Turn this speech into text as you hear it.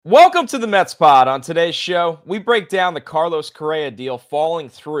Welcome to the Mets Pod. On today's show, we break down the Carlos Correa deal falling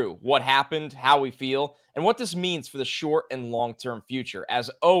through, what happened, how we feel, and what this means for the short and long-term future. As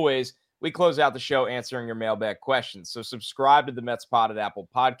always, we close out the show answering your mailbag questions. So subscribe to the Mets Pod at Apple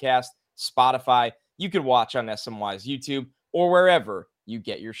Podcast, Spotify. You can watch on SMY's YouTube or wherever you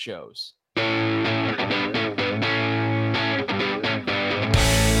get your shows.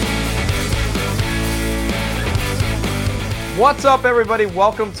 What's up, everybody?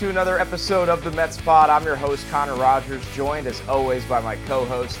 Welcome to another episode of the Mets Pod. I'm your host, Connor Rogers, joined as always by my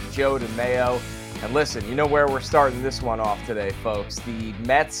co-host, Joe DeMayo. And listen, you know where we're starting this one off today, folks. The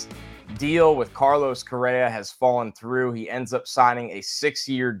Mets deal with Carlos Correa has fallen through. He ends up signing a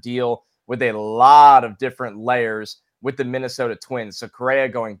 6-year deal with a lot of different layers with the Minnesota Twins. So Correa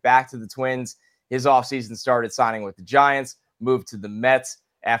going back to the Twins. His offseason started signing with the Giants, moved to the Mets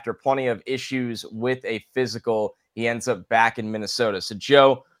after plenty of issues with a physical. He ends up back in Minnesota. So,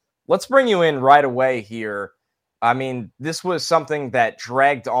 Joe, let's bring you in right away here. I mean, this was something that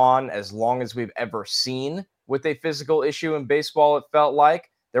dragged on as long as we've ever seen with a physical issue in baseball, it felt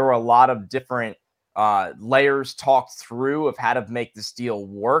like. There were a lot of different layers talked through of how to make this deal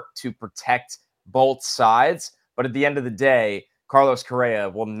work to protect both sides. But at the end of the day, Carlos Correa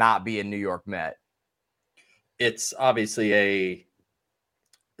will not be a New York Met. It's obviously a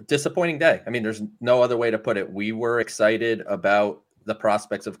disappointing day. I mean, there's no other way to put it. We were excited about the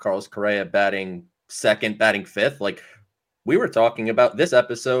prospects of Carlos Correa batting second, batting fifth. Like, we were talking about this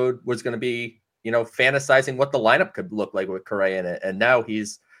episode was going to be, fantasizing what the lineup could look like with Correa in it. And now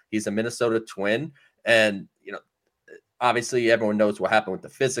he's a Minnesota Twin. And, obviously everyone knows what happened with the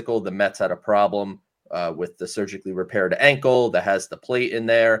physical. The Mets had a problem with the surgically repaired ankle that has the plate in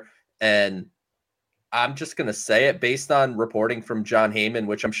there. And I'm just going to say it based on reporting from Jon Heyman,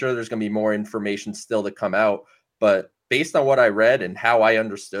 which I'm sure there's going to be more information still to come out. But based on what I read and how I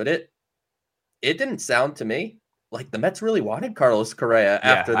understood it, it didn't sound to me like the Mets really wanted Carlos Correa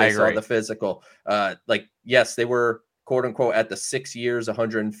after they saw the physical. Yes, they were, quote unquote, at the 6 years,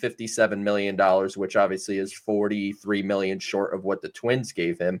 $157 million, which obviously is $43 million short of what the Twins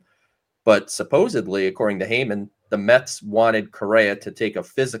gave him. But supposedly, according to Heyman, the Mets wanted Correa to take a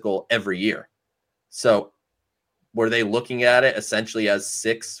physical every year. So were they looking at it essentially as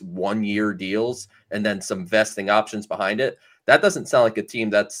 6 one-year deals and then some vesting options behind it? That doesn't sound like a team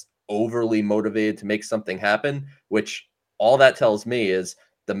that's overly motivated to make something happen, which all that tells me is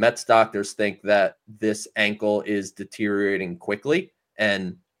the Mets doctors think that this ankle is deteriorating quickly.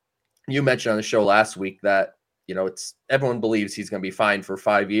 And you mentioned on the show last week that, it's everyone believes he's going to be fine for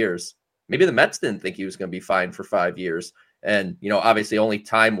 5 years. Maybe the Mets didn't think he was going to be fine for 5 years. And, obviously only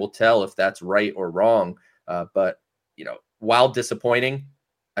time will tell if that's right or wrong. But, while disappointing,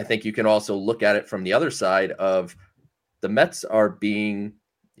 I think you can also look at it from the other side of the Mets are being,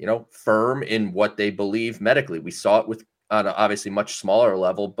 firm in what they believe medically. We saw it with on an obviously much smaller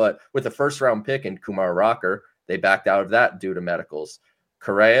level, but with a first round pick in Kumar Rocker, they backed out of that due to medicals.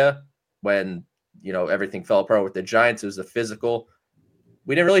 Correa, when, everything fell apart with the Giants, it was a physical.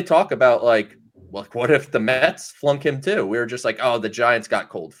 We didn't really talk about what if the Mets flunk him too? We were just like, oh, the Giants got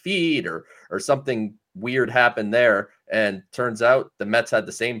cold feet or something weird happened there. And turns out the Mets had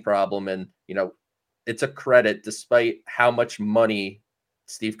the same problem. And, it's a credit despite how much money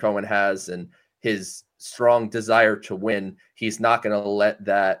Steve Cohen has and his strong desire to win. He's not going to let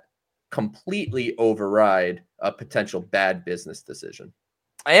that completely override a potential bad business decision.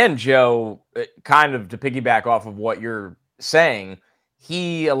 And Joe, kind of to piggyback off of what you're saying,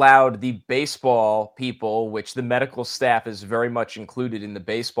 he allowed the baseball people, which the medical staff is very much included in the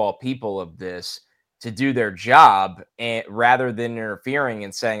baseball people of this, to do their job, and rather than interfering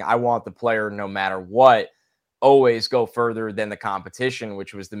and saying, I want the player no matter what, always go further than the competition,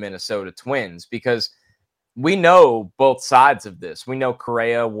 which was the Minnesota Twins, because we know both sides of this. We know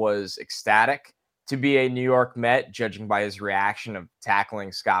Correa was ecstatic to be a New York Met, judging by his reaction of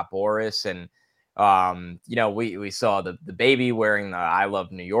tackling Scott Boras. And, we saw the baby wearing the I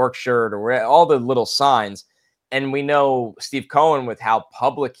Love New York shirt or all the little signs. And we know Steve Cohen, with how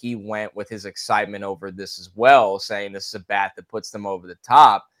public he went with his excitement over this as well, saying this is a bat that puts them over the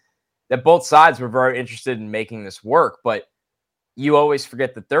top, that both sides were very interested in making this work. But you always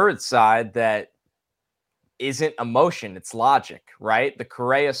forget the third side that isn't emotion, it's logic, right? The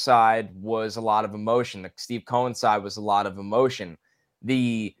Correa side was a lot of emotion. The Steve Cohen side was a lot of emotion.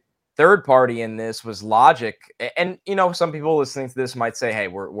 The third party in this was logic. And, some people listening to this might say, hey,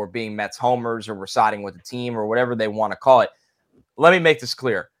 we're being Mets homers or we're siding with the team or whatever they want to call it. Let me make this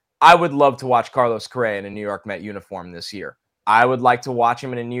clear. I would love to watch Carlos Correa in a New York Met uniform this year. I would like to watch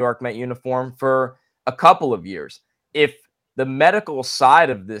him in a New York Met uniform for a couple of years. If the medical side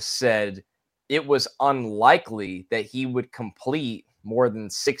of this said it was unlikely that he would complete more than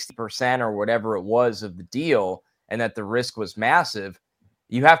 60% or whatever it was of the deal, and that the risk was massive.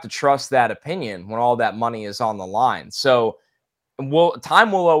 You have to trust that opinion when all that money is on the line. So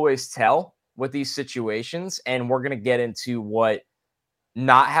time will always tell with these situations, and we're going to get into what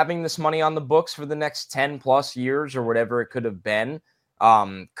not having this money on the books for the next 10 plus years or whatever it could have been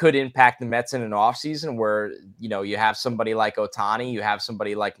could impact the Mets in an offseason where, you have somebody like Ohtani, you have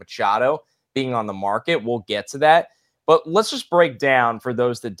somebody like Machado being on the market. We'll get to that. But let's just break down, for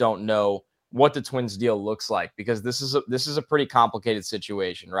those that don't know, what the Twins deal looks like, because this is a pretty complicated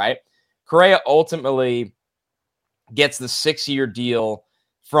situation, right? Correa ultimately gets the 6-year deal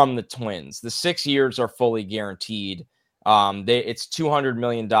from the Twins. The 6 years are fully guaranteed. It's $200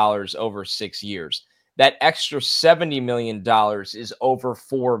 million over 6 years. That extra $70 million is over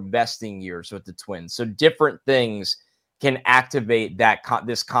 4 vesting years with the Twins. So different things can activate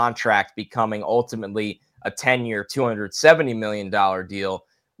this contract becoming ultimately a 10-year, $270 million deal,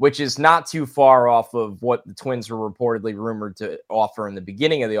 which is not too far off of what the Twins were reportedly rumored to offer in the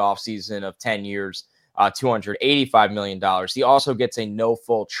beginning of the offseason of 10 years, $285 million. He also gets a no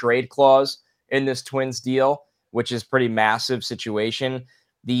full trade clause in this Twins deal, which is pretty massive situation.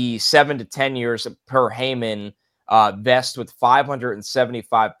 The 7 to 10 years per Heyman vest with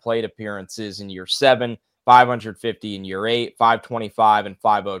 575 plate appearances in year 7, 550 in year 8, 525 and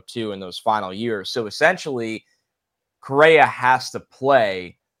 502 in those final years. So essentially, Correa has to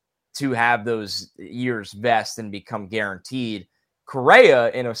play to have those years vest and become guaranteed.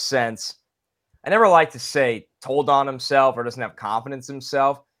 Correa, in a sense, I never like to say told on himself or doesn't have confidence in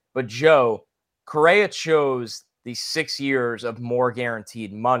himself, but Joe, Correa chose the 6 years of more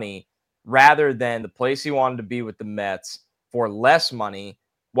guaranteed money rather than the place he wanted to be with the Mets for less money,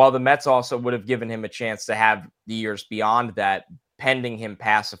 while the Mets also would have given him a chance to have the years beyond that pending him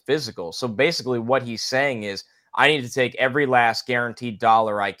pass a physical. So basically what he's saying is, I need to take every last guaranteed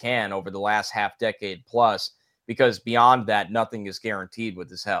dollar I can over the last half decade plus, because beyond that, nothing is guaranteed with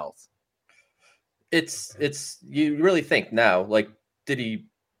his health. It's you really think now, like, did he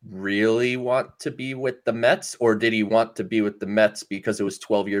really want to be with the Mets, or did he want to be with the Mets because it was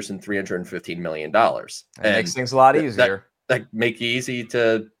 12 years and $315 million? It makes things a lot easier. That make it easy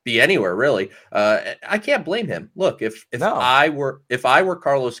to be anywhere, really. I can't blame him. Look, if No. I were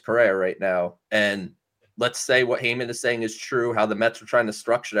Carlos Correa right now, and let's say what Heyman is saying is true, how the Mets were trying to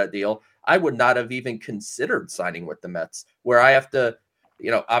structure that deal, I would not have even considered signing with the Mets, where I have to,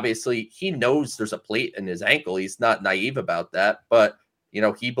 obviously he knows there's a plate in his ankle. He's not naive about that, but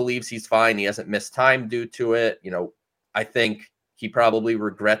he believes he's fine. He hasn't missed time due to it. I think he probably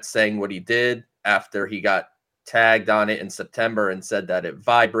regrets saying what he did after he got tagged on it in September and said that it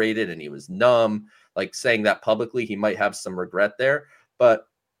vibrated and he was numb. Like, saying that publicly, he might have some regret there. But,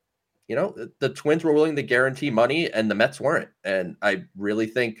 the Twins were willing to guarantee money and the Mets weren't. And I really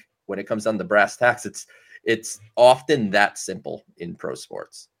think when it comes down to brass tacks, it's often that simple in pro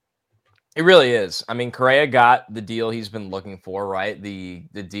sports. It really is. I mean, Correa got the deal he's been looking for, right? The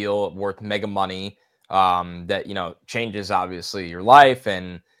deal worth mega money that, changes obviously your life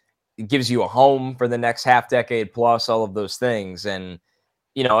and it gives you a home for the next half decade plus, all of those things. And,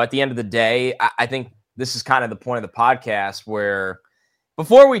 at the end of the day, I think this is kind of the point of the podcast where,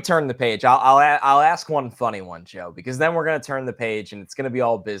 before we turn the page, I'll ask one funny one, Joe, because then we're going to turn the page and it's going to be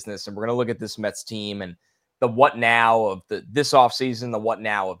all business and we're going to look at this Mets team and the what now of this offseason, the what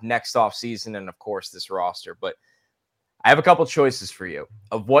now of next offseason, and of course this roster. But I have a couple choices for you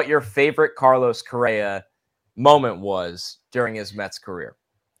of what your favorite Carlos Correa moment was during his Mets career.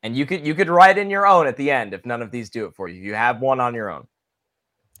 And you could write in your own at the end if none of these do it for you. You have one on your own.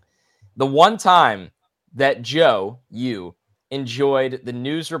 The one time that Joe, you, enjoyed the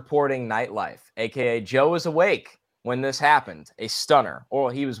news reporting nightlife, aka Joe was awake when this happened, a stunner.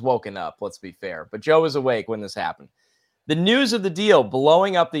 Or he was woken up, let's be fair. But Joe was awake when this happened. The news of the deal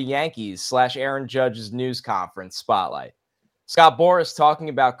blowing up the Yankees / Aaron Judge's news conference spotlight. Scott Boras talking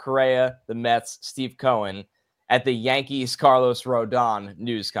about Correa, the Mets, Steve Cohen at the Yankees Carlos Rodon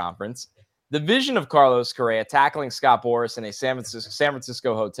news conference. The vision of Carlos Correa tackling Scott Boras in a San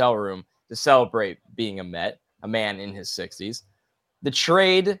Francisco hotel room to celebrate being a Met, a man in his 60s. The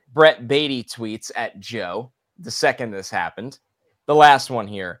trade Brett Beatty tweets at Joe the second this happened. The last one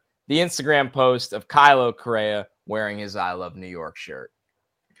here, the Instagram post of Kylo Correa wearing his I Love New York shirt.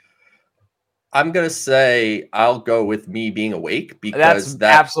 I'm going to say I'll go with me being awake, because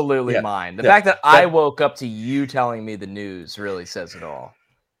that's absolutely mine. The fact that I woke up to you telling me the news really says it all.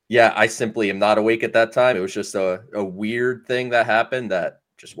 Yeah, I simply am not awake at that time. It was just a weird thing that happened that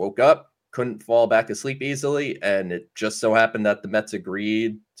just woke up. couldn't fall back asleep easily. And it just so happened that the Mets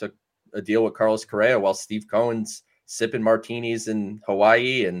agreed to a deal with Carlos Correa while Steve Cohen's sipping martinis in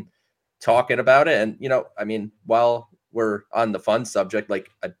Hawaii and talking about it. And, I mean, while we're on the fun subject, like,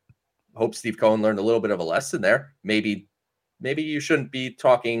 I hope Steve Cohen learned a little bit of a lesson there. Maybe you shouldn't be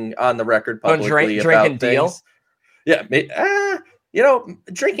talking on the record publicly about things. Yeah.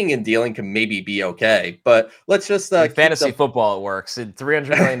 Drinking and dealing can maybe be okay, but let's just in fantasy football it works. In $300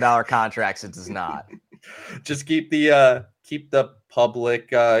 million contracts, it does not. Just keep the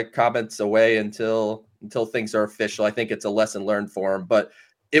public comments away until things are official. I think it's a lesson learned for him, but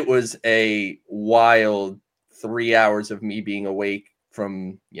it was a wild 3 hours of me being awake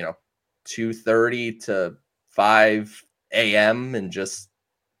from 2:30 to 5 a.m. and just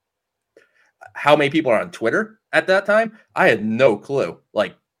how many people are on Twitter at that time. I had no clue.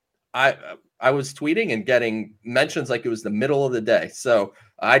 Like, I was tweeting and getting mentions like it was the middle of the day. So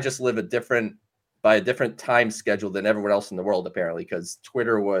I just live by a different time schedule than everyone else in the world, apparently, because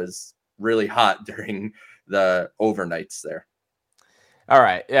Twitter was really hot during the overnights there. All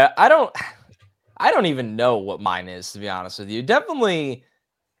right. Yeah. I don't even know what mine is, to be honest with you. Definitely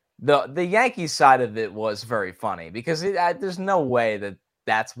the Yankees side of it was very funny because there's no way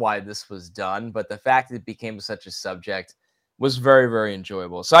that's why this was done. But the fact that it became such a subject was very, very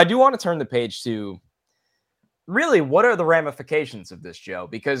enjoyable. So I do want to turn the page to really what are the ramifications of this, Joe?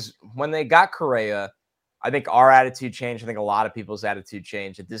 Because when they got Correa, I think our attitude changed. I think a lot of people's attitude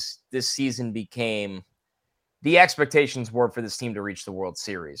changed. That this season became the expectations were for this team to reach the World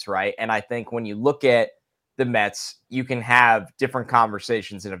Series, right? And I think when you look at the Mets, you can have different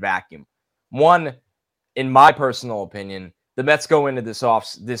conversations in a vacuum. One, in my personal opinion, the Mets go into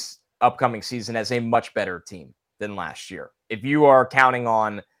this upcoming season as a much better team than last year. If you are counting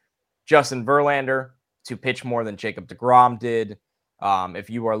on Justin Verlander to pitch more than Jacob deGrom did, if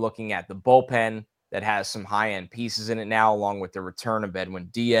you are looking at the bullpen that has some high-end pieces in it now, along with the return of Edwin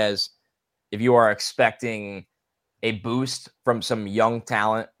Diaz, if you are expecting a boost from some young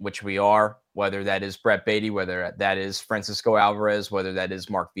talent, which we are, whether that is Brett Beatty, whether that is Francisco Alvarez, whether that is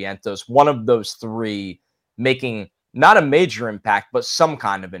Mark Vientos, one of those three making not a major impact, but some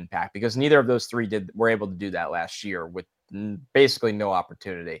kind of impact, because neither of those three were able to do that last year with basically no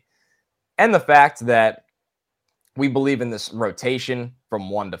opportunity. And the fact that we believe in this rotation from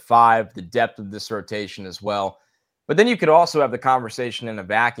 1 to 5, the depth of this rotation as well. But then you could also have the conversation in a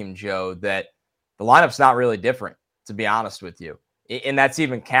vacuum, Joe, that the lineup's not really different, to be honest with you. And that's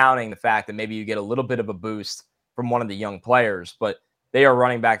even counting the fact that maybe you get a little bit of a boost from one of the young players, but they are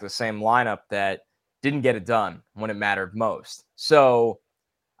running back the same lineup that didn't get it done when it mattered most. So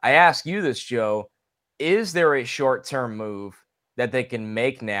I ask you this, Joe, is there a short-term move that they can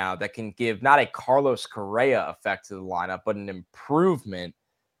make now that can give not a Carlos Correa effect to the lineup, but an improvement?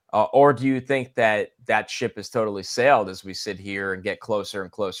 Or do you think that ship is totally sailed as we sit here and get closer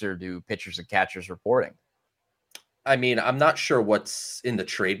and closer to pitchers and catchers reporting? I mean, I'm not sure what's in the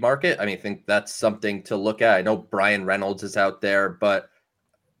trade market. I mean, I think that's something to look at. I know Brian Reynolds is out there, but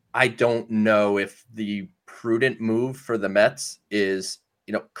I don't know if the prudent move for the Mets is,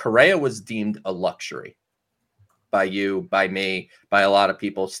 Correa was deemed a luxury by you, by me, by a lot of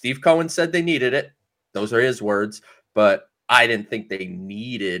people. Steve Cohen said they needed it. Those are his words, but I didn't think they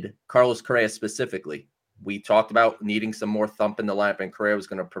needed Carlos Correa specifically. We talked about needing some more thump in the lineup, and Correa was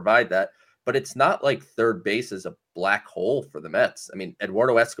going to provide that. But it's not like third base is a black hole for the Mets. I mean,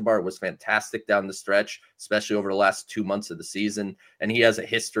 Eduardo Escobar was fantastic down the stretch, especially over the last 2 months of the season. And he has a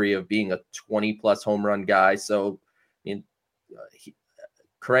history of being a 20-plus home run guy. So, I mean,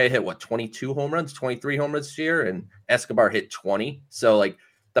 Correa hit, 22 home runs, 23 home runs this year, and Escobar hit 20. So, like,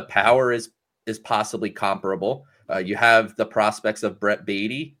 the power is possibly comparable. You have the prospects of Brett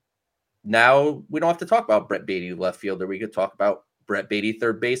Beatty. Now, we don't have to talk about Brett Beatty, left fielder. We could talk about Brett Beatty,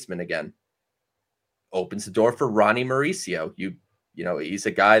 third baseman again. Opens the door for Ronnie Mauricio. He's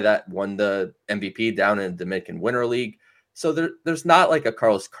a guy that won the MVP down in the Dominican Winter League. So there's not like a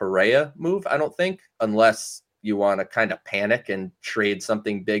Carlos Correa move, I don't think, unless you want to kind of panic and trade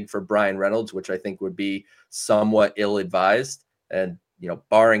something big for Brian Reynolds, which I think would be somewhat ill-advised. And,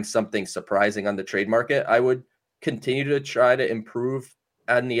 barring something surprising on the trade market, I would continue to try to improve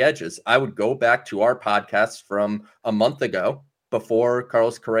on the edges. I would go back to our podcast from a month ago before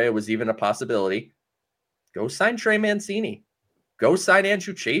Carlos Correa was even a possibility. Go sign Trey Mancini. Go sign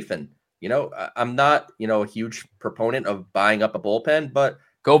Andrew Chafin. I'm not, a huge proponent of buying up a bullpen, but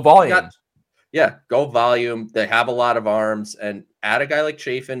go volume. Go volume. They have a lot of arms, and add a guy like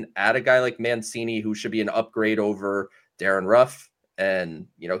Chafin, add a guy like Mancini, who should be an upgrade over Darren Ruff. And,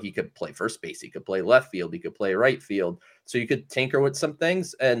 he could play first base. He could play left field. He could play right field. So you could tinker with some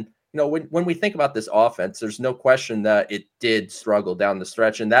things. And when we think about this offense, there's no question that it did struggle down the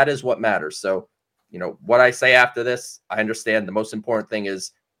stretch, and that is what matters. So, what I say after this, I understand the most important thing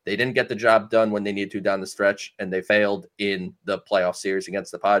is they didn't get the job done when they needed to down the stretch, and they failed in the playoff series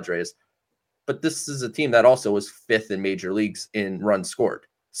against the Padres. But this is a team that also was 5th in major leagues in runs scored.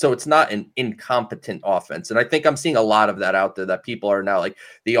 So it's not an incompetent offense. And I think I'm seeing a lot of that out there, that people are now like,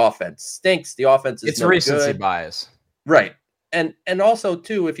 the offense stinks. The offense is no recency bias. Right. And also,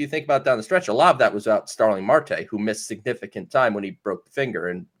 too, if you think about down the stretch, a lot of that was about Starling Marte, who missed significant time when he broke the finger.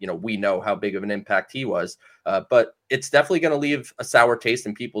 And, we know how big of an impact he was. But it's definitely going to leave a sour taste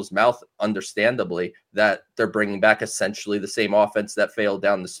in people's mouth, understandably, that they're bringing back essentially the same offense that failed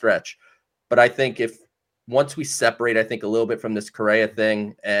down the stretch. But I think once we separate, I think, a little bit from this Correa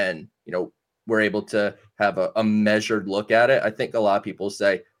thing and, we're able to have a measured look at it, I think a lot of people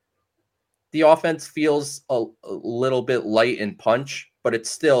say the offense feels a little bit light in punch, but it's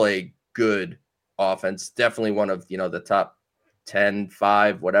still a good offense. Definitely one of, the top 10,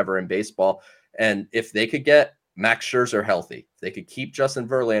 5, whatever in baseball. And if they could get Max Scherzer healthy, if they could keep Justin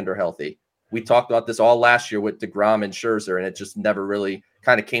Verlander healthy. We talked about this all last year with DeGrom and Scherzer, and it just never really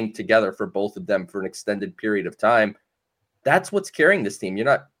kind of came together for both of them for an extended period of time. That's what's carrying this team.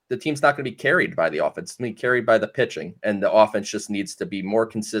 The team's not going to be carried by the offense. It's going to be carried by the pitching, and the offense just needs to be more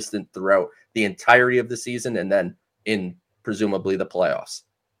consistent throughout the entirety of the season and then in presumably the playoffs.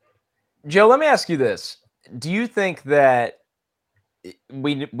 Joe, let me ask you this. Do you think that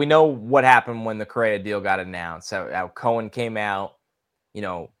we know what happened when the Correa deal got announced, how Cohen came out,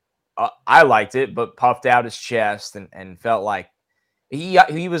 I liked it, but puffed out his chest and felt like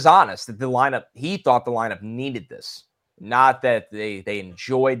he was honest that he thought the lineup needed this. Not that they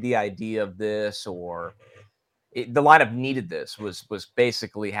enjoyed the idea of this the lineup needed this was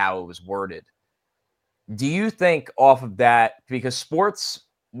basically how it was worded. Do you think off of that, because sports,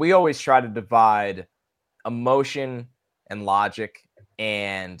 we always try to divide emotion and logic,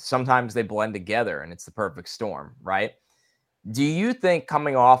 and sometimes they blend together and it's the perfect storm, right? Do you think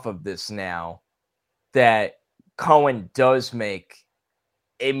coming off of this now that Cohen does make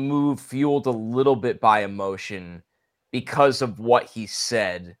a move fueled a little bit by emotion because of what he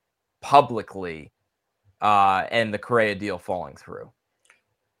said publicly and the Correa deal falling through?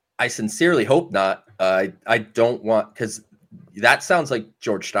 I sincerely hope not. I don't want, because that sounds like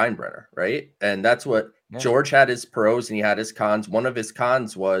George Steinbrenner, right? And that's what George had his pros and he had his cons. One of his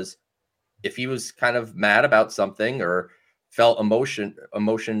cons was if he was kind of mad about something or felt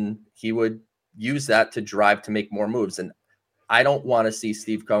emotion, he would use that to drive to make more moves. And I don't want to see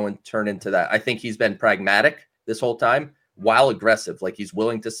Steve Cohen turn into that. I think he's been pragmatic this whole time while aggressive. Like, he's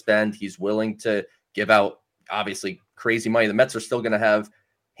willing to spend, he's willing to give out obviously crazy money. The Mets are still going to have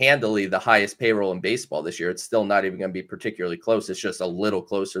handily the highest payroll in baseball this year. It's still not even going to be particularly close. It's just a little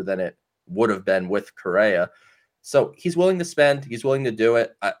closer than it would have been with Correa. So he's willing to spend, he's willing to do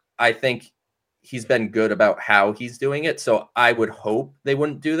it. I think he's been good about how he's doing it. So I would hope they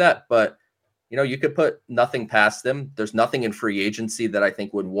wouldn't do that, but you could put nothing past them. There's nothing in free agency that I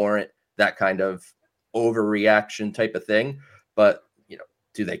think would warrant that kind of overreaction type of thing. But,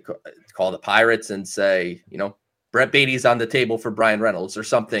 do they call the Pirates and say, Brett Beatty's on the table for Brian Reynolds or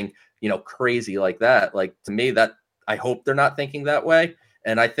something, crazy like that? Like, to me, that I hope they're not thinking that way.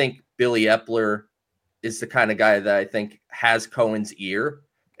 And I think Billy Epler is the kind of guy that I think has Cohen's ear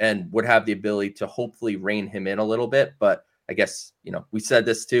and would have the ability to hopefully rein him in a little bit. But I guess, we said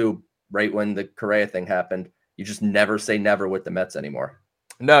this too, right when the Correa thing happened. You just never say never with the Mets anymore.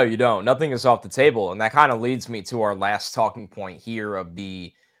 No, you don't. Nothing is off the table. And that kind of leads me to our last talking point here of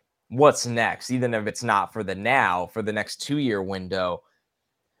the what's next, even if it's not for the now, for the next 2-year window.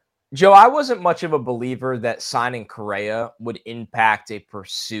 Joe, I wasn't much of a believer that signing Correa would impact a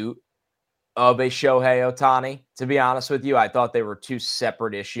pursuit of a Shohei Ohtani. To be honest with you, I thought they were two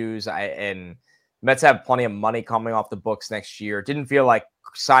separate issues. And Mets have plenty of money coming off the books next year. It didn't feel like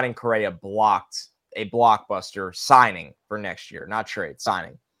signing Correa blocked a blockbuster signing for next year, not trade,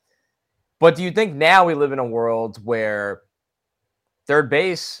 signing. But do you think now we live in a world where third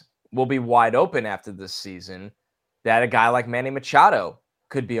base will be wide open after this season, that a guy like Manny Machado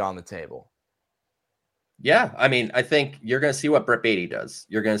could be on the table? Yeah, I mean, I think you're going to see what Brett Beatty does.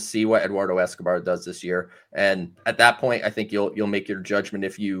 You're going to see what Eduardo Escobar does this year. And at that point, I think you'll make your judgment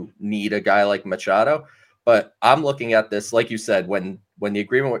if you need a guy like Machado. But I'm looking at this, like you said, when the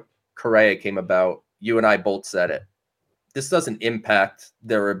agreement with Correa came about, you and I both said it. This doesn't impact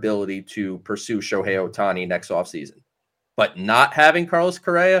their ability to pursue Shohei Ohtani next offseason. But not having Carlos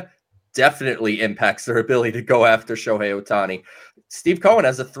Correa definitely impacts their ability to go after Shohei Ohtani. Steve Cohen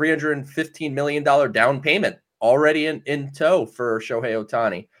has a $315 million down payment already in tow for Shohei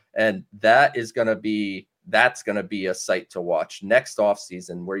Ohtani. And that's going to be a sight to watch next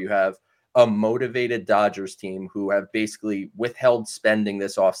offseason, where you have a motivated Dodgers team who have basically withheld spending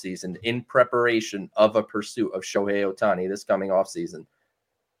this offseason in preparation of a pursuit of Shohei Ohtani this coming offseason.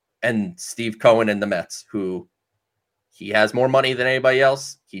 And Steve Cohen and the Mets, who he has more money than anybody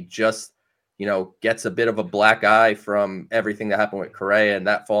else. He just, gets a bit of a black eye from everything that happened with Correa and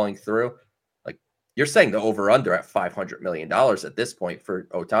that falling through. Like, you're saying the over-under at $500 million at this point for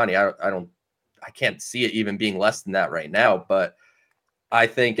Ohtani. I can't see it even being less than that right now, but I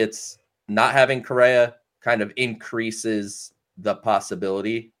think it's not having Correa kind of increases the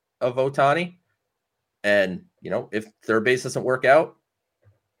possibility of Ohtani. And, if third base doesn't work out,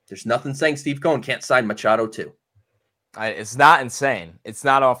 there's nothing saying Steve Cohen can't sign Machado too. It's not insane. It's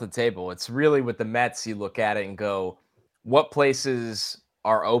not off the table. It's really with the Mets, you look at it and go, what places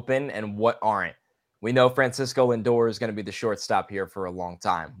are open and what aren't? We know Francisco Lindor is going to be the shortstop here for a long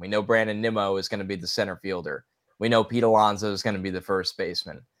time. We know Brandon Nimmo is going to be the center fielder. We know Pete Alonso is going to be the first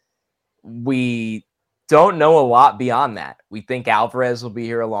baseman. We don't know a lot beyond that. We think Alvarez will be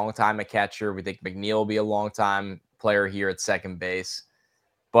here a long time at catcher. We think McNeil will be a long time player here at second base.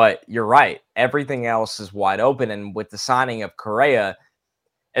 But you're right. Everything else is wide open. And with the signing of Correa,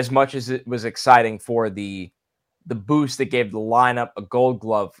 as much as it was exciting for the boost that gave the lineup a gold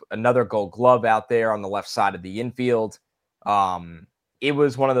glove, another gold glove out there on the left side of the infield, it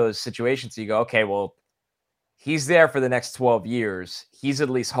was one of those situations you go, okay, well, he's there for the next 12 years. He's at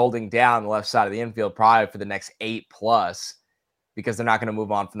least holding down the left side of the infield probably for the next 8+, because they're not going to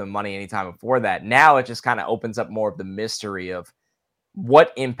move on from the money anytime before that. Now it just kind of opens up more of the mystery of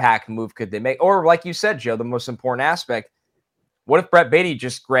what impact move could they make? Or like you said, Joe, the most important aspect, what if Brett Baty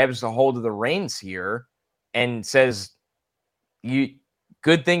just grabs the hold of the reins here and says,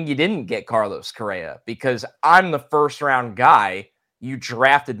 good thing you didn't get Carlos Correa, because I'm the first round guy you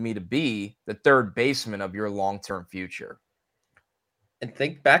drafted me to be the third baseman of your long-term future. And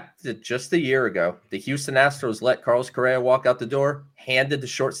think back to just a year ago, the Houston Astros let Carlos Correa walk out the door, handed the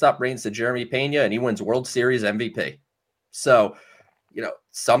shortstop reins to Jeremy Pena, and he wins World Series MVP. So,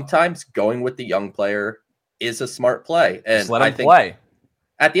 sometimes going with the young player is a smart play. And just let him play.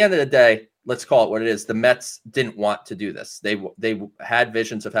 At the end of the day, let's call it what it is. The Mets didn't want to do this. They had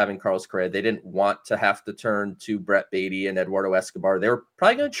visions of having Carlos Correa. They didn't want to have to turn to Brett Baty and Eduardo Escobar. They were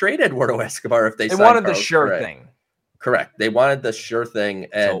probably going to trade Eduardo Escobar if they signed wanted Carlos the sure Correa. thing. Correct. They wanted the sure thing.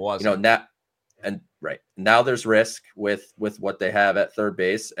 And, now there's risk with what they have at third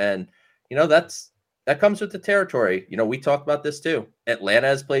base. And, that comes with the territory. We talked about this too. Atlanta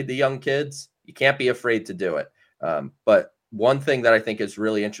has played the young kids. You can't be afraid to do it. But one thing that I think is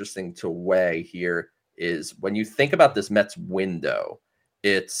really interesting to weigh here is when you think about this Mets window,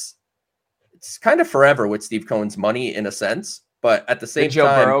 it's kind of forever with Steve Cohen's money in a sense, but at the same time, Joe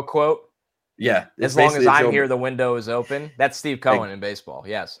Burrow quote. Yeah. As long as I'm here, the window is open. That's Steve Cohen in baseball.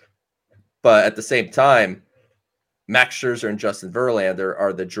 Yes. But at the same time, Max Scherzer and Justin Verlander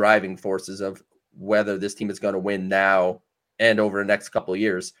are the driving forces of whether this team is going to win now and over the next couple of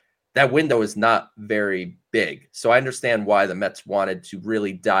years. That window is not very big. So I understand why the Mets wanted to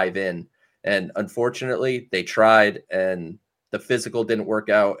really dive in. And unfortunately, they tried and the physical didn't work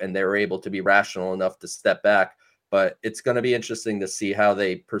out and they were able to be rational enough to step back. But it's going to be interesting to see how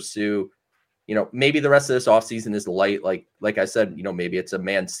they pursue, maybe the rest of this offseason is light. Like I said, maybe it's a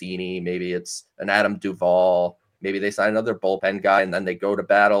Mancini, maybe it's an Adam Duvall, maybe they sign another bullpen guy and then they go to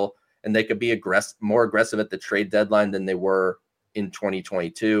battle and they could be more aggressive at the trade deadline than they were in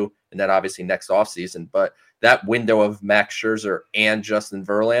 2022. And then obviously next offseason. But that window of Max Scherzer and Justin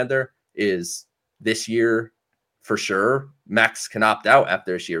Verlander is this year for sure. Max can opt out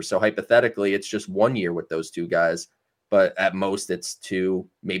after this year. So hypothetically, it's just 1 year with those two guys. But at most, it's 2,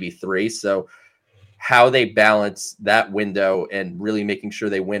 maybe 3. So how they balance that window and really making sure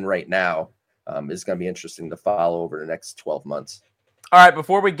they win right now is going to be interesting to follow over the next 12 months. All right,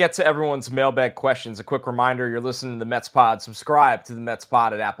 before we get to everyone's mailbag questions, a quick reminder, you're listening to the Mets Pod. Subscribe to the Mets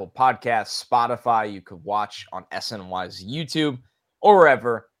Pod at Apple Podcasts, Spotify. You could watch on SNY's YouTube or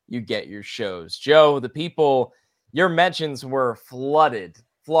wherever you get your shows. Joe, the people, your mentions were flooded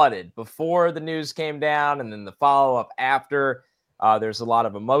before the news came down and then the follow-up after. There's a lot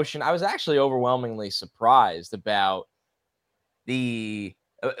of emotion. I was actually overwhelmingly surprised about I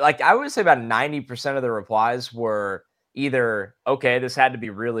would say about 90% of the replies were either, okay, this had to be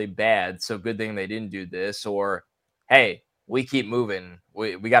really bad, so good thing they didn't do this, or, hey, we keep moving.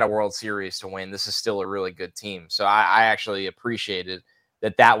 We got a World Series to win. This is still a really good team. So I actually appreciated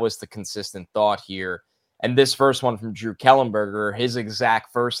that was the consistent thought here. And this first one from Drew Kellenberger, his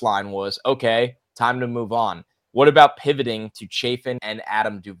exact first line was, okay, time to move on. What about pivoting to Chafin and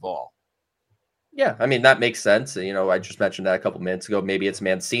Adam Duvall? Yeah, I mean, that makes sense. You know, I just mentioned that a couple minutes ago. Maybe it's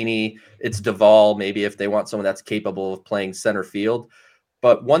Mancini, it's Duvall. Maybe if they want someone that's capable of playing center field.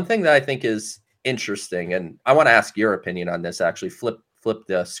 But one thing that I think is interesting, and I want to ask your opinion on this, actually flip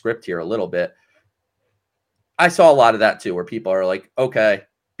the script here a little bit. I saw a lot of that too, where people are like, okay,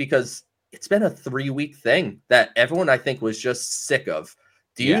 because it's been a 3-week thing that everyone I think was just sick of.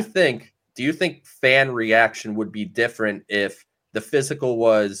 Do you think fan reaction would be different if the physical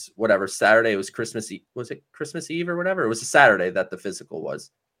was whatever Saturday was Christmas Eve? Was it Christmas Eve or whatever? It was a Saturday that the physical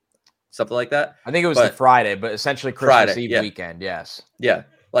was. Something like that. I think it was the Friday, but essentially Christmas Eve weekend. Yes. Yeah.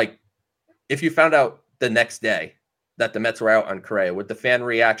 Like if you found out the next day that the Mets were out on Correa, would the fan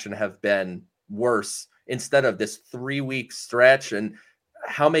reaction have been worse instead of this 3-week stretch? And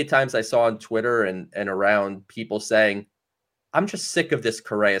how many times I saw on Twitter and around people saying, I'm just sick of this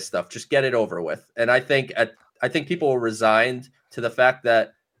Correa stuff. Just get it over with. And I think people were resigned to the fact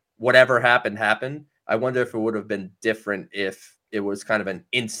that whatever happened. I wonder if it would have been different if it was kind of an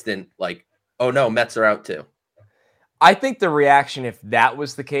instant, like, oh no, Mets are out too. I think the reaction, if that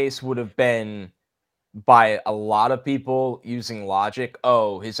was the case, would have been by a lot of people using logic.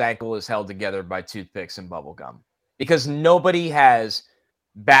 Oh, his ankle is held together by toothpicks and bubble gum, because nobody has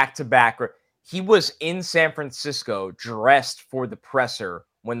back-to-back. He was in San Francisco dressed for the presser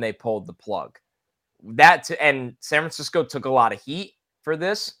when they pulled the plug. And San Francisco took a lot of heat for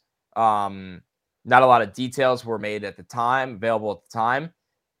this. Not a lot of details were made available at the time.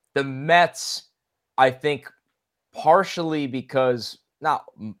 The Mets, I think, partially because, not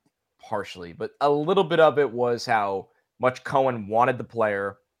partially, but a little bit of it was how much Cohen wanted the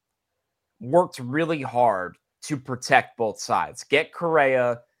player, worked really hard to protect both sides. Get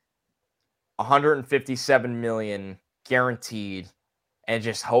Correa $157 million guaranteed and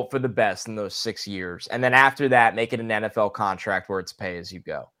just hope for the best in those 6 years. And then after that, make it an NFL contract where it's pay as you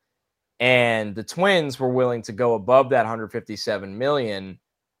go. And the Twins were willing to go above that $157 million.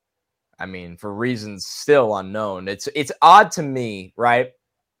 I mean, for reasons still unknown. It's odd to me, right?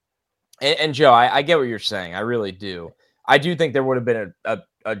 And Joe, I get what you're saying. I really do. I do think there would have been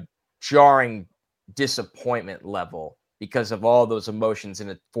a jarring disappointment level because of all those emotions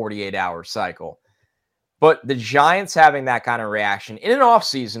in a 48-hour cycle. But the Giants having that kind of reaction in an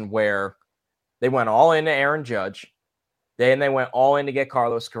offseason where they went all into Aaron Judge, they went all in to get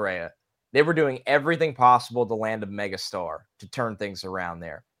Carlos Correa. They were doing everything possible to land a megastar to turn things around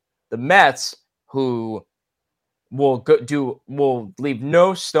there. The Mets, who will leave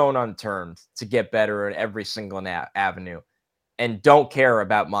no stone unturned to get better in every single avenue and don't care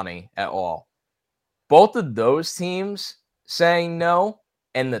about money at all. Both of those teams saying no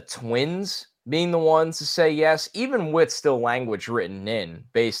and the Twins being the ones to say yes, even with still language written in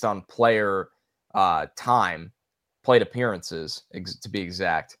based on player time, plate appearances, to be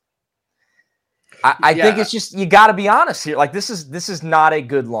exact. I think it's just, you got to be honest here. Like, this is not a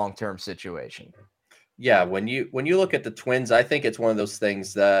good long-term situation. Yeah, when you look at the Twins, I think it's one of those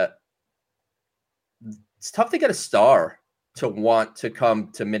things that it's tough to get a star to want to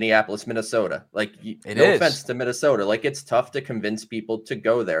come to Minneapolis, Minnesota. Like, no offense to Minnesota, like, it's tough to convince people to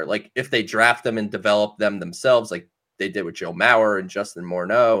go there. Like, if they draft them and develop them themselves, like they did with Joe Mauer and Justin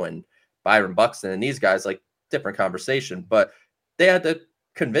Morneau and Byron Buxton and these guys, like, different conversation. But they had to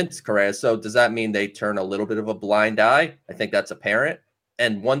convince Correa. So does that mean they turn a little bit of a blind eye? I think that's apparent.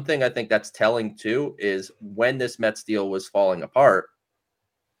 And one thing I think that's telling too is when this Mets deal was falling apart,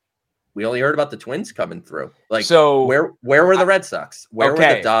 we only heard about the Twins coming through. Like, so where were the Red Sox? Where were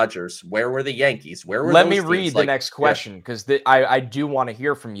the Dodgers? Where were the Yankees? Where were Let me read the next question, because I do want to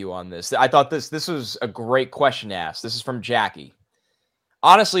hear from you on this. I thought this was a great question to ask. This is from Jackie.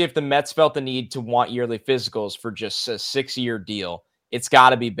 Honestly, if the Mets felt the need to want yearly physicals for just a 6-year deal, it's got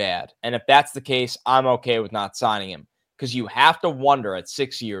to be bad. And if that's the case, I'm okay with not signing him. Because you have to wonder at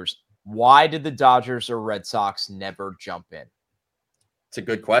 6 years, why did the Dodgers or Red Sox never jump in? It's a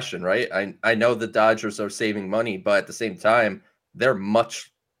good question, right? I know the Dodgers are saving money, but at the same time, they're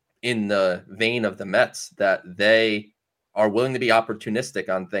much in the vein of the Mets, that they are willing to be opportunistic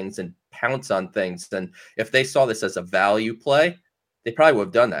on things and pounce on things. And if they saw this as a value play, they probably would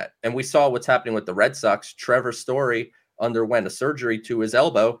have done that. And we saw what's happening with the Red Sox. Trevor Story underwent a surgery to his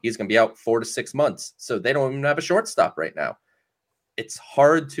elbow. He's going to be out 4 to 6 months. So they don't even have a shortstop right now. It's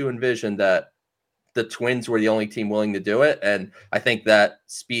hard to envision that the Twins were the only team willing to do it. And I think that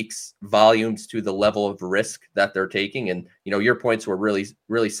speaks volumes to the level of risk that they're taking. And, you know, your points were really,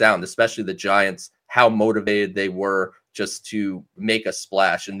 really sound, especially the Giants, how motivated they were just to make a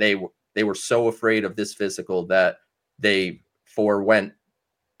splash. And they were so afraid of this physical that they forewent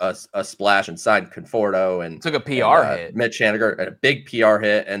a splash and signed Conforto and took a PR hit. Mitch Haniger, and a big PR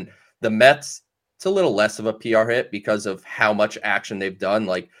hit. And the Mets, it's a little less of a PR hit because of how much action they've done.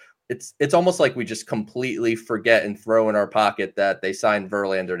 Like it's almost like we just completely forget and throw in our pocket that they signed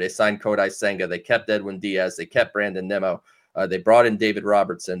Verlander, they signed Kodai Senga, they kept Edwin Diaz, they kept Brandon Nimmo, they brought in David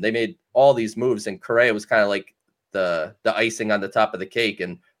Robertson, they made all these moves, and Correa was kind of like the icing on the top of the cake.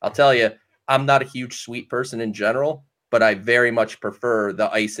 And I'll tell you, I'm not a huge sweet person in general, but I very much prefer the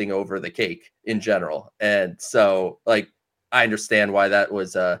icing over the cake in general. And so, like, I understand why that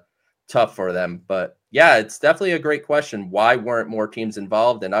was tough for them. But yeah, it's definitely a great question. Why weren't more teams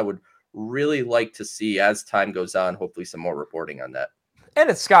involved? And I would really like to see, as time goes on, hopefully some more reporting on that. And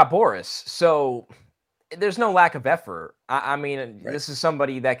it's Scott Boras, so there's no lack of effort. I mean, right. This is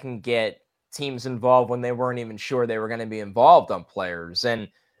somebody that can get teams involved when they weren't even sure they were going to be involved on players. And,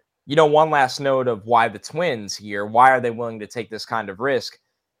 you know, one last note of why the Twins here, why are they willing to take this kind of risk?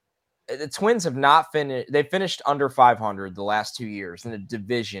 The Twins have not finished. They finished under 500 the last 2 years in a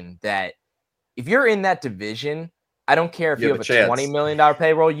division that, if you're in that division, I don't care if you have a $20 million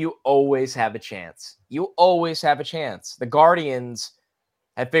payroll, you always have a chance. You always have a chance. The Guardians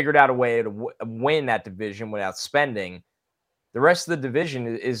have figured out a way to win that division without spending. The rest of the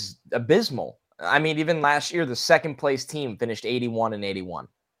division is abysmal. I mean, even last year, the second place team finished 81-81.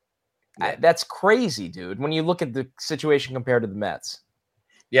 Yeah. That's crazy, dude, when you look at the situation compared to the Mets.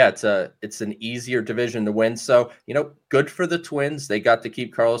 Yeah, it's an easier division to win. So, you know, good for the Twins. They got to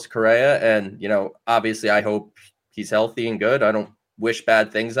keep Carlos Correa. And, you know, obviously I hope he's healthy and good. I don't wish bad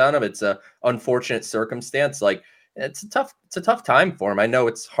things on him. It's a unfortunate circumstance. Like, it's a tough time for him. I know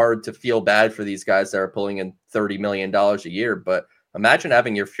it's hard to feel bad for these guys that are pulling in $30 million a year, but imagine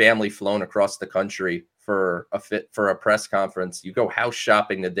having your family flown across the country for a press conference. You go house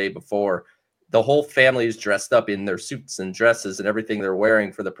shopping the day before. The whole family is dressed up in their suits and dresses and everything they're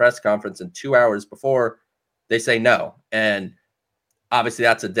wearing for the press conference. And 2 hours before, they say no. And obviously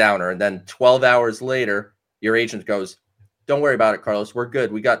that's a downer. And then 12 hours later, your agent goes, "Don't worry about it, Carlos. We're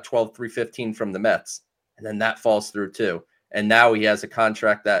good. We got 12,315 from the Mets." And then that falls through too. And now he has a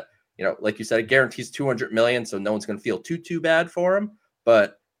contract that, you know, like you said, it guarantees $200 million. So no one's going to feel too bad for him.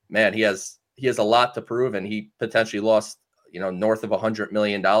 But man, he has a lot to prove, and he potentially lost, you know, north of $100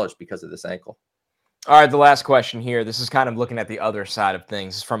 million because of this ankle. All right, the last question here. This is kind of looking at the other side of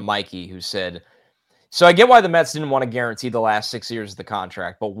things. It's from Mikey, who said, so I get why the Mets didn't want to guarantee the last 6 years of the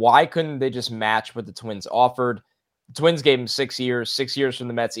contract, but why couldn't they just match what the Twins offered? The Twins gave him 6 years. 6 years from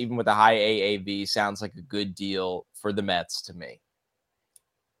the Mets, even with a high AAV, sounds like a good deal for the Mets to me.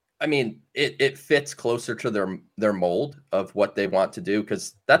 I mean, it fits closer to their mold of what they want to do,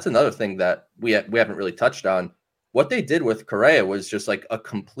 because that's another thing that we haven't really touched on. What they did with Correa was just like a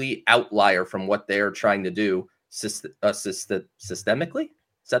complete outlier from what they're trying to do systemically.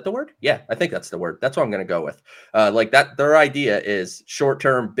 Is that the word? Yeah, I think that's the word. That's what I'm going to go with. Like that, their idea is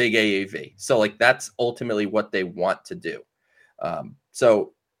short-term, big AAV. So like that's ultimately what they want to do.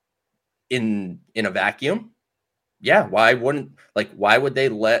 So in a vacuum, yeah, why would they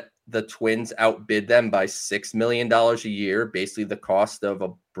let the Twins outbid them by $6 million a year, basically the cost of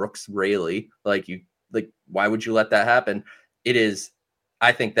a Brooks Raley? Like, why would you let that happen?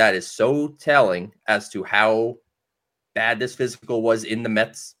 I think that is so telling as to how bad this physical was in the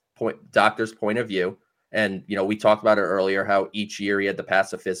Mets doctor's point of view. And, you know, we talked about it earlier, how each year he had to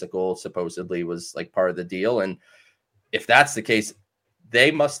pass a physical, supposedly was like part of the deal. And if that's the case,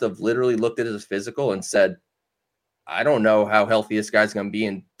 they must have literally looked at his physical and said, I don't know how healthy this guy's going to be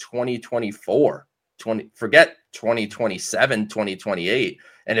in 2024, forget 2027, 2028.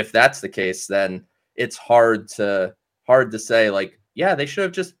 And if that's the case, then it's hard to say, like, yeah, they should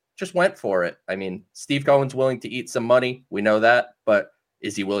have just went for it. I mean, Steve Cohen's willing to eat some money. We know that, but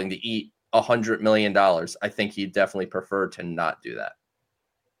is he willing to eat $100 million? I think he'd definitely prefer to not do that.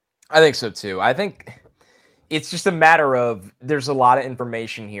 I think so too. I think it's just a matter of, there's a lot of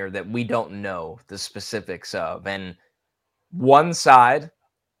information here that we don't know the specifics of. And one side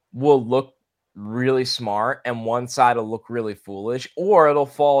will look really smart and one side will look really foolish, or it'll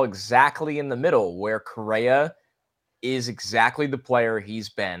fall exactly in the middle where Correa is exactly the player he's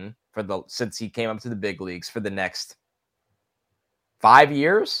been since he came up to the big leagues for the next 5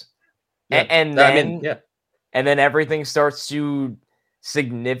 years. Yeah. And then everything starts to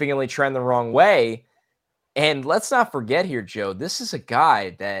significantly trend the wrong way. And let's not forget here, Joe, this is a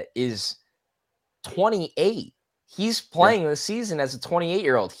guy that is 28. He's playing this season as a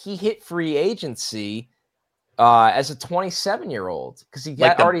 28-year-old. He hit free agency as a 27-year-old because he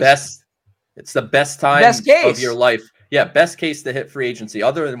got It's the best time of your life. Yeah, best case to hit free agency,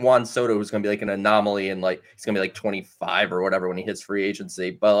 other than Juan Soto, who's going to be like an anomaly and like he's going to be like 25 or whatever when he hits free agency.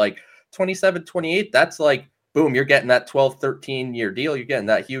 But like 27, 28, that's like, boom, you're getting that 12, 13-year deal. You're getting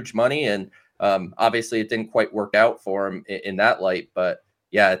that huge money. And obviously it didn't quite work out for him in that light. But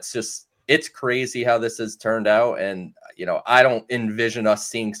yeah, it's crazy how this has turned out. And, I don't envision us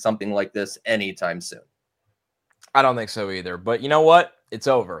seeing something like this anytime soon. I don't think so either. But you know what? It's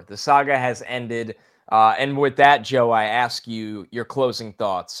over. The saga has ended. And with that, Joe, I ask you your closing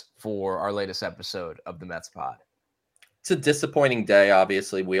thoughts for our latest episode of the Mets Pod. It's a disappointing day.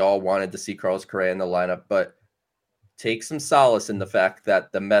 Obviously, we all wanted to see Carlos Correa in the lineup, but take some solace in the fact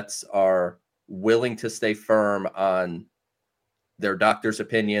that the Mets are willing to stay firm on their doctors'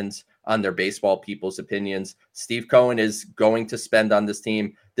 opinions, on their baseball people's opinions. Steve Cohen is going to spend on this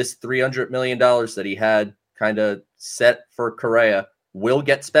team this $300 million that he had kind of set for Correa will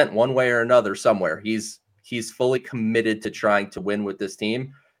get spent one way or another somewhere. He's fully committed to trying to win with this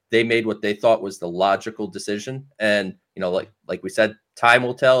team. They made what they thought was the logical decision. And, like we said, time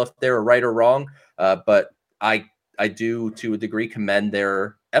will tell if they were right or wrong. But I do, to a degree, commend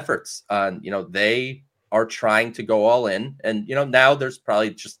their efforts on, they are trying to go all in. And, now there's probably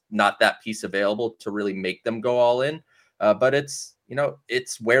just not that piece available to really make them go all in. But it's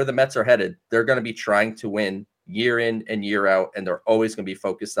where the Mets are headed. They're going to be trying to win year in and year out, and they're always going to be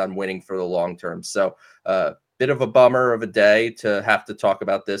focused on winning for the long term. So bit of a bummer of a day to have to talk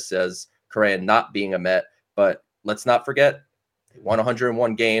about this as Correa not being a Met, but let's not forget they won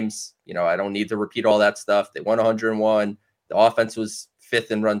 101 games. I don't need to repeat all that stuff. They won 101. The offense was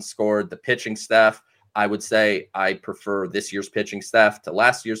 5th in runs scored. The pitching staff, I would say I prefer this year's pitching staff to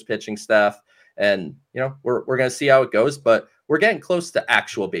last year's pitching staff. And, we're going to see how it goes, but we're getting close to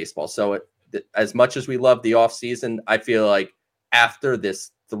actual baseball. So as much as we love the offseason, I feel like after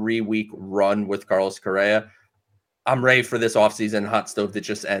this 3-week run with Carlos Correa, I'm ready for this offseason hot stove to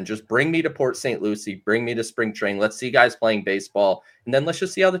just end. Just bring me to Port St. Lucie, bring me to spring training. Let's see guys playing baseball, and then let's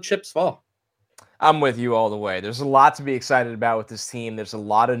just see how the chips fall. I'm with you all the way. There's a lot to be excited about with this team. There's a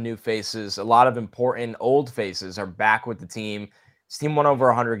lot of new faces. A lot of important old faces are back with the team. This team won over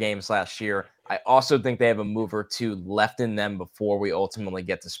 100 games last year. I also think they have a move or two left in them before we ultimately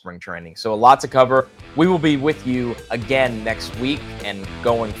get to spring training. So a lot to cover. We will be with you again next week and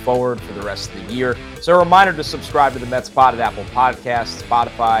going forward for the rest of the year. So a reminder to subscribe to the Mets Pod at Apple Podcasts,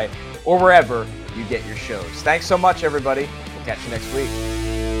 Spotify, or wherever you get your shows. Thanks so much, everybody. We'll catch you next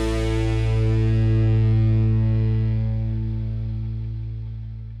week.